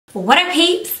What up,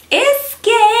 peeps? It's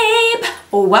Gabe.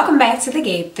 Welcome back to the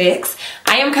Gabe Fix.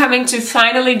 I am coming to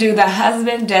finally do the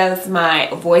husband does my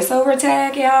voiceover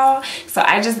tag, y'all. So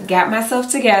I just got myself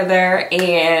together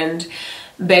and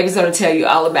baby's gonna tell you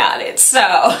all about it. So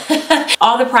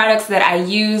all the products that I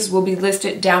use will be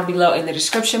listed down below in the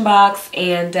description box.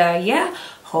 And yeah,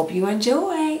 hope you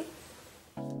enjoy.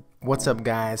 What's up,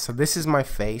 guys? So this is my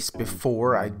face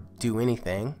before I do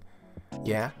anything.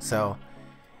 Yeah, so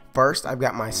first I've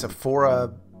got my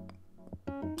Sephora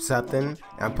something, and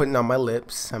I'm putting on my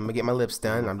lips. I'm gonna get my lips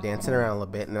done. I'm dancing around a little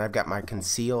bit, and then I've got my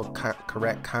conceal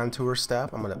correct contour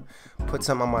stuff. I'm gonna put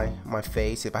some on my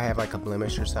face. If I have like a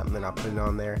blemish or something, then I'll put it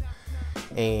on there.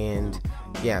 And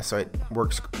yeah, so it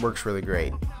works really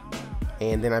great.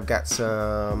 And then I've got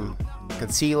some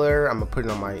concealer. I'm gonna put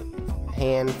it on my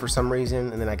hand for some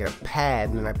reason, and then I get a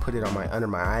pad, and then I put it on under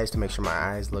my eyes to make sure my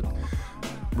eyes look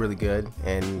really good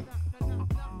and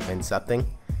something.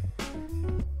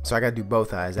 So I gotta do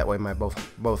both eyes, that way my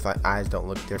both eyes don't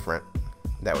look different.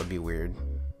 That would be weird.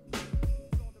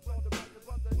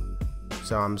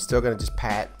 So I'm still gonna just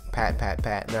pat,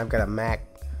 and I've got a MAC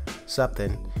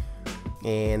something,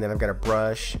 and then I've got a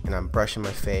brush, and I'm brushing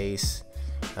my face.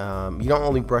 You don't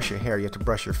only brush your hair, you have to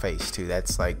brush your face too.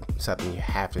 That's like something you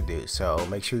have to do. So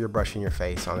make sure you're brushing your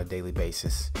face on a daily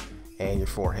basis, and your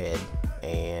forehead,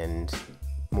 and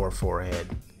more forehead.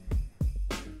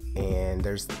 And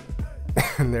there's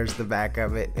there's the back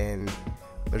of it, and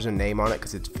there's a name on it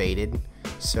because it's faded.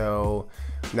 So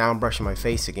now I'm brushing my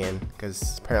face again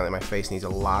because apparently my face needs a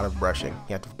lot of brushing.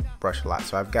 You have to brush a lot.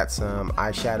 So I've got some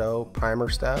eyeshadow primer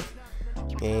stuff,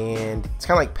 and it's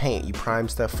kind of like paint. You prime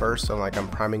stuff first, so like I'm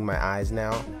priming my eyes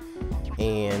now,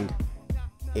 and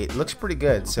it looks pretty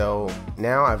good. So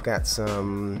now I've got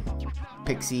some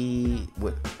Pixie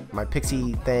with my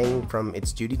Pixie thing from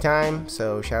It's Judy Time.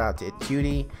 So shout out to It's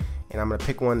Judy. And I'm gonna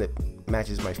pick one that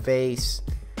matches my face,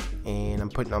 and I'm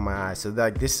putting on my eyes. So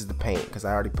like this is the paint because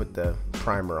I already put the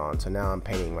primer on. So now I'm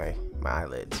painting my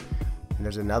eyelids. And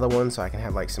there's another one so I can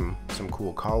have like some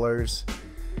cool colors.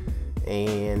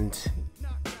 And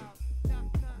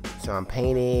so I'm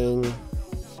painting.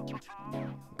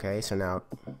 Okay, so now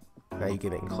you're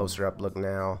getting closer up look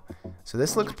now. So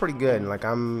this looks pretty good, and like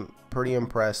I'm pretty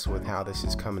impressed with how this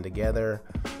is coming together.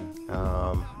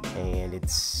 And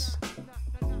it's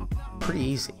pretty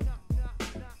easy.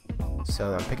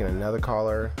 So I'm picking another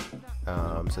color.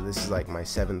 So this is like my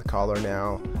 7th color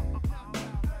now.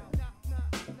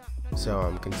 So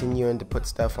I'm continuing to put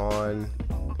stuff on.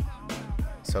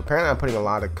 So apparently I'm putting a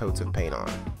lot of coats of paint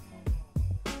on.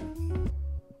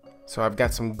 So I've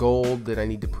got some gold that I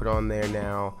need to put on there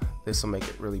now. This will make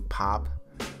it really pop.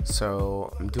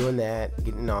 So I'm doing that,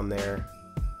 getting on there,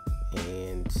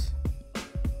 and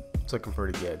it's looking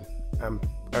pretty good.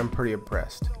 I'm pretty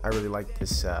impressed. I really like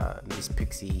this this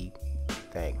Pixie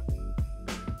thing.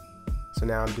 So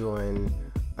now I'm doing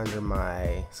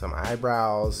under some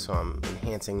eyebrows, so I'm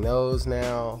enhancing those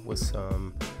now with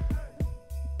some,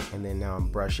 and then now I'm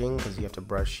brushing because you have to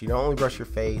brush. You don't only brush your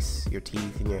face, your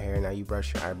teeth, and your hair. Now you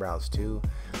brush your eyebrows too.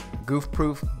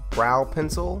 Goof-proof brow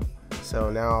pencil.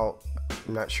 So now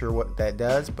I'm not sure what that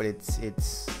does, but it's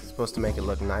supposed to make it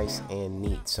look nice and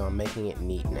neat. So I'm making it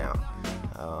neat now.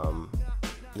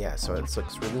 Yeah, so it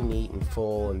looks really neat and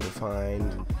full and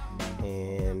defined.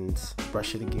 And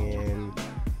brush it again.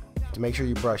 To make sure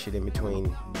you brush it in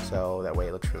between, so that way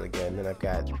it looks really good. And then I've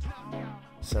got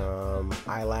some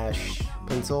eyelash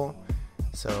pencil.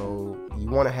 So you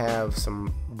want to have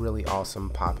some really awesome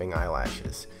popping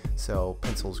eyelashes. So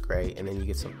pencil's great. And then you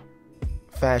get some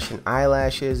fashion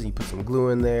eyelashes, you put some glue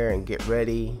in there and get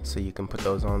ready so you can put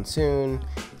those on soon.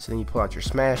 So then you pull out your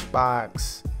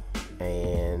Smashbox,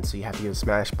 and so you have to use a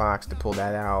Smashbox to pull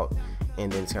that out,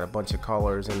 and then it's got a bunch of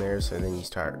colors in there. So then you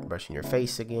start brushing your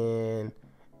face again,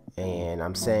 and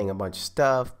I'm saying a bunch of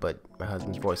stuff, but my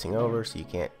husband's voicing over, so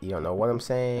you don't know what I'm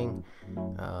saying.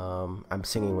 I'm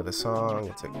singing with a song.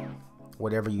 It's like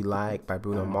Whatever You Like by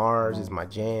Bruno Mars is my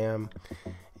jam.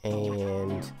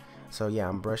 And so yeah,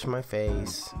 I'm brushing my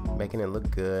face, making it look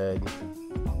good.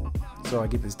 So I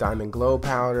get this Diamond Glow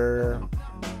powder,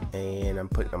 and I'm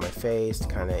putting it on my face to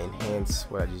kind of enhance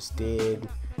what I just did.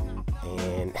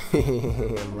 And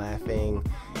I'm laughing.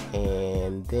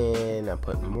 And then I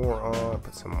put more on,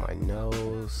 put some on my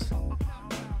nose.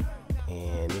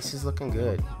 And this is looking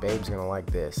good. Babe's gonna like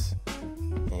this.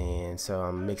 And so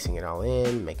I'm mixing it all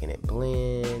in, making it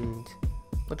blend.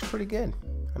 Looks pretty good.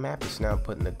 I'm happy. So now I'm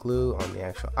putting the glue on the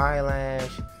actual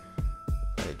eyelash.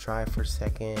 Let it dry for a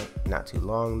second. Not too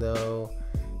long though.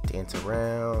 Dance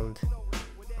around.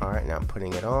 Alright, now I'm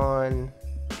putting it on.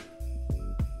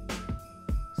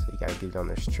 So you gotta get it on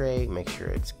there straight, make sure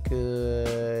it's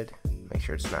good, make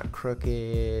sure it's not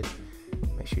crooked,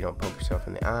 make sure you don't poke yourself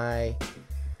in the eye.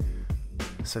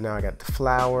 So now I got the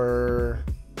flower,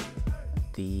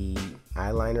 the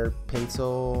eyeliner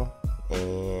pencil,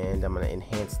 and I'm going to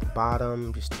enhance the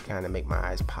bottom just to kind of make my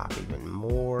eyes pop even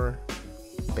more.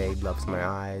 Babe loves my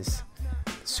eyes.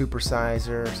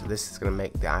 Supersizer, so this is going to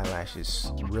make the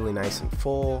eyelashes really nice and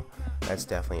full. That's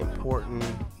definitely important.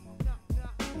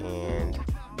 And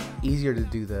easier to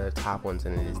do the top ones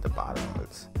than it is the bottom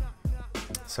ones.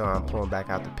 So I'm pulling back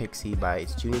out the Pixie by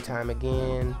It's Junie Time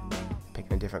again.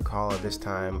 Picking a different color. This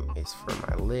time it's for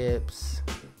my lips.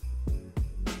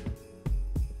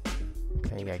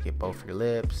 Okay, you gotta get both your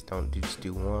lips. Don't just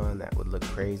do one, that would look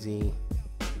crazy.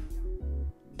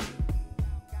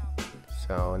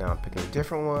 So now I'm picking a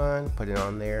different one, put it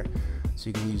on there. So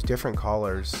you can use different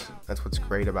colors. That's what's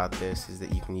great about this, is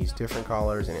that you can use different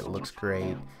colors and it looks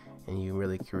great, and you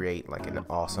really create like an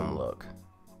awesome look.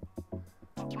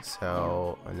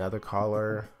 So another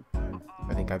color.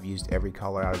 I think I've used every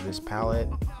color out of this palette.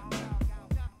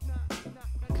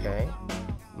 Okay,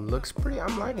 looks pretty,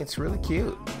 I'm liking it, it's really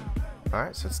cute.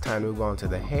 Alright, so it's time to move on to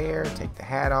the hair. Take the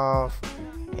hat off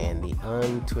and the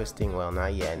untwisting, well,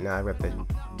 not yet. Now I've got the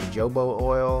jojoba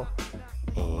oil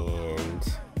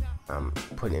and I'm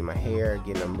putting it in my hair,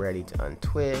 getting them ready to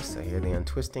untwist. I hear the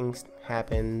untwisting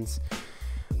happens.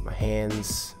 My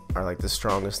hands are like the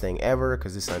strongest thing ever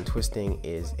because this untwisting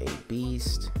is a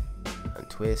beast.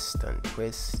 Untwist,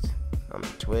 untwist,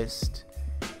 untwist.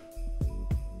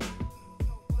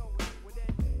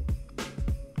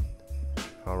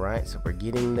 Alright, so we're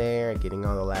getting there, getting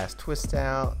all the last twists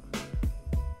out.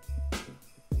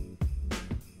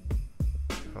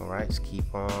 Alright, just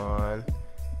keep on.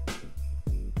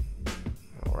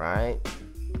 Alright,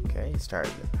 okay,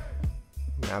 started.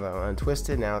 Now that I'm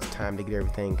untwisted, now it's time to get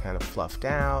everything kind of fluffed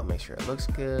out, make sure it looks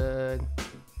good.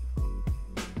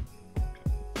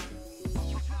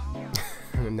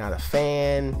 I'm not a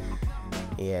fan.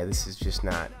 Yeah, this is just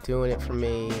not doing it for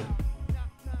me.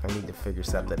 I need to figure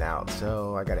something out.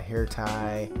 So I got a hair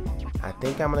tie. I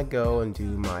think I'm gonna go and do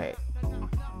my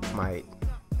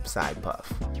side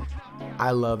puff.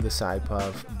 I love the side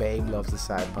puff. Babe loves the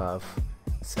side puff.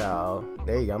 So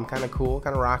there you go. I'm kind of cool,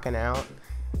 kind of rocking out.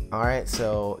 All right,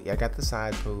 so yeah, I got the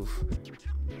side poof.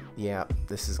 Yeah,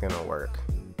 this is gonna work.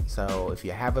 So if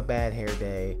you have a bad hair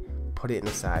day, put it in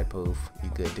the side poof.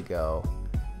 You're good to go.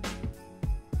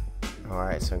 All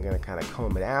right, so I'm gonna kind of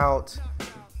comb it out.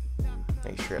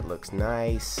 Make sure it looks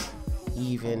nice,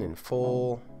 even and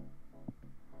full.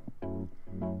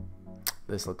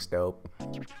 This looks dope.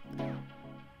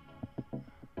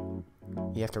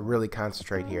 You have to really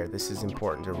concentrate here. This is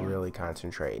important to really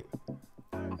concentrate.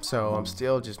 So I'm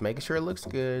still just making sure it looks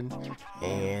good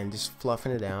and just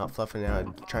fluffing it out,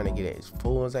 trying to get it as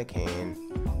full as I can.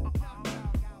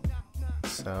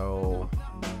 So,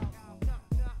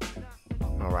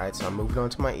 alright, so I'm moving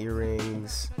on to my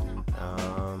earrings.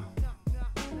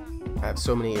 I have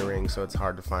so many earrings, so it's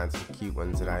hard to find some cute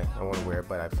ones that I want to wear,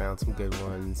 but I found some good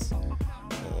ones.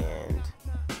 And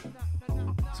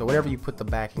so whenever you put the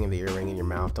backing of the earring in your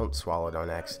mouth, don't swallow it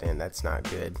on accident. That's not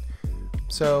good.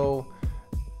 So,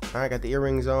 I got the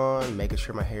earrings on, making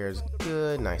sure my hair is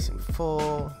good, nice and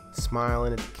full,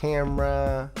 smiling at the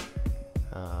camera,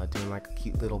 doing like a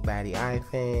cute little baddie eye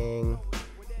thing.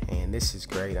 And this is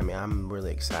great. I mean, I'm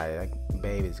really excited.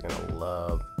 Babe is gonna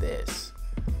love this.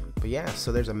 But yeah,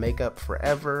 so there's a makeup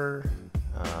forever.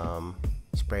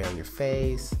 Spray it on your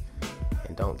face,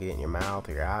 and don't get it in your mouth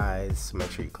or your eyes. So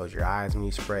make sure you close your eyes when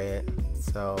you spray it.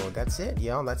 So that's it,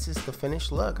 y'all. That's just the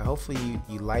finished look. Hopefully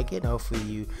you like it.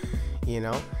 Hopefully you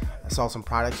know, I saw some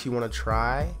products you want to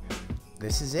try.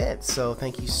 This is it. So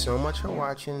thank you so much for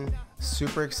watching.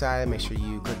 Super excited. Make sure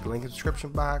you click the link in the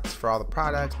description box for all the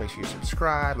products. Make sure you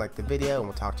subscribe, like the video, and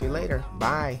we'll talk to you later.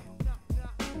 Bye.